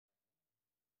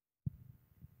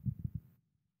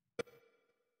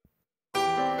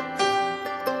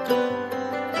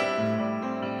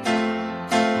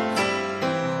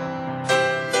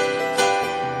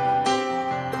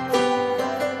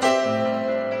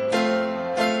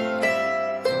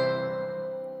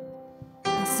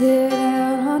set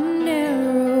out on a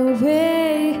narrow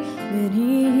way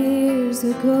many years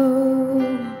ago,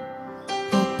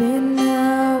 hoping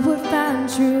I would find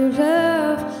true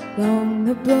love along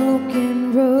the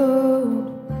broken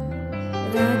road.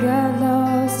 But I got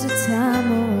lost a time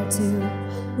or two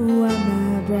while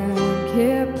my brown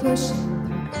kept pushing.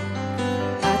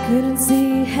 I couldn't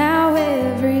see how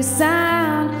every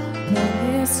sound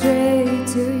pointed straight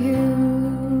to you.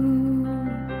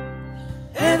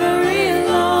 Every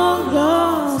long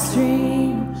lost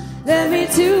dream led me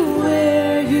to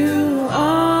where you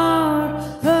are.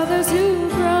 Others who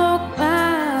broke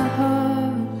my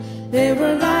heart, they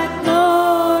were like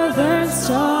northern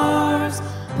stars,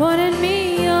 pointing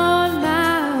me on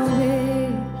my way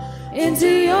into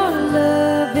your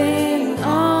loving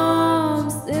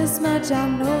arms. This much I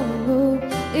know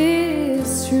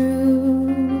is true,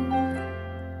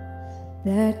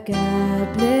 that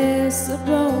God bless the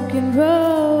broken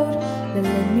road that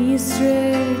led me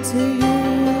straight to you.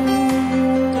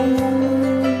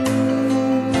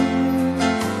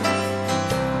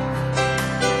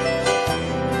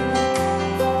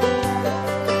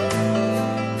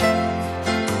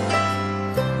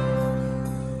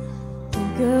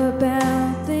 Think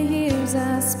about the years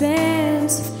I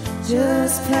spent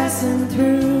just passing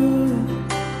through.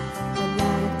 I'd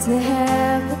like to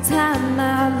have the time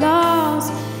I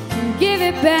lost and give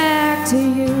it back to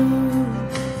you,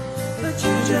 but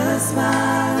you just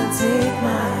smile and take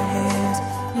my hand.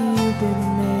 You've been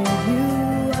there, you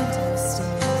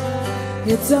understand.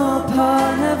 It's all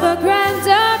part of a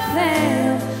grander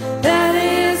plan that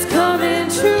is coming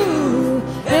true.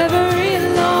 Every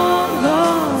long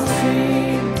lost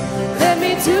dream led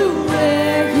me to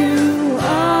where you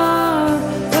are.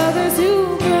 Others who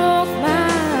broke my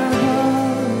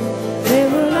heart, they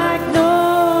were like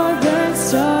northern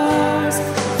stars,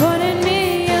 pointing me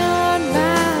on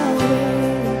my way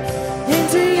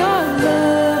into your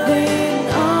loving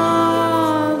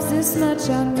arms. This much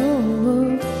I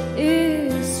know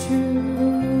is true,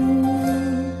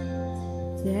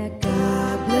 that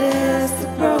God bless the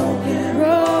broken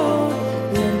road,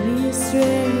 led me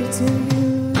straight to you.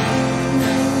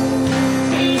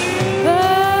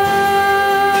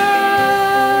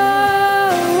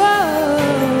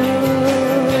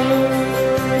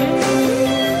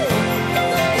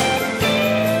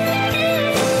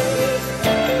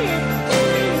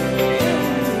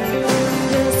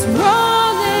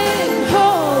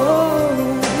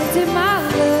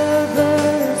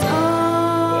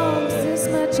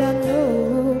 I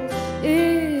know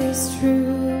is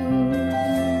true,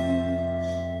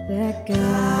 that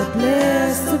God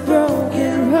bless the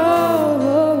broken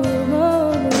road,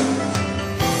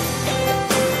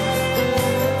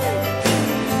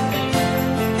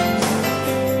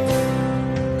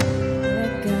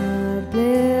 that God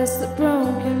bless the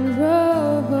broken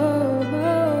road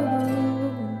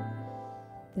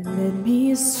that led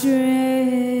me straight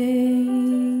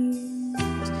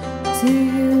to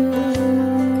you.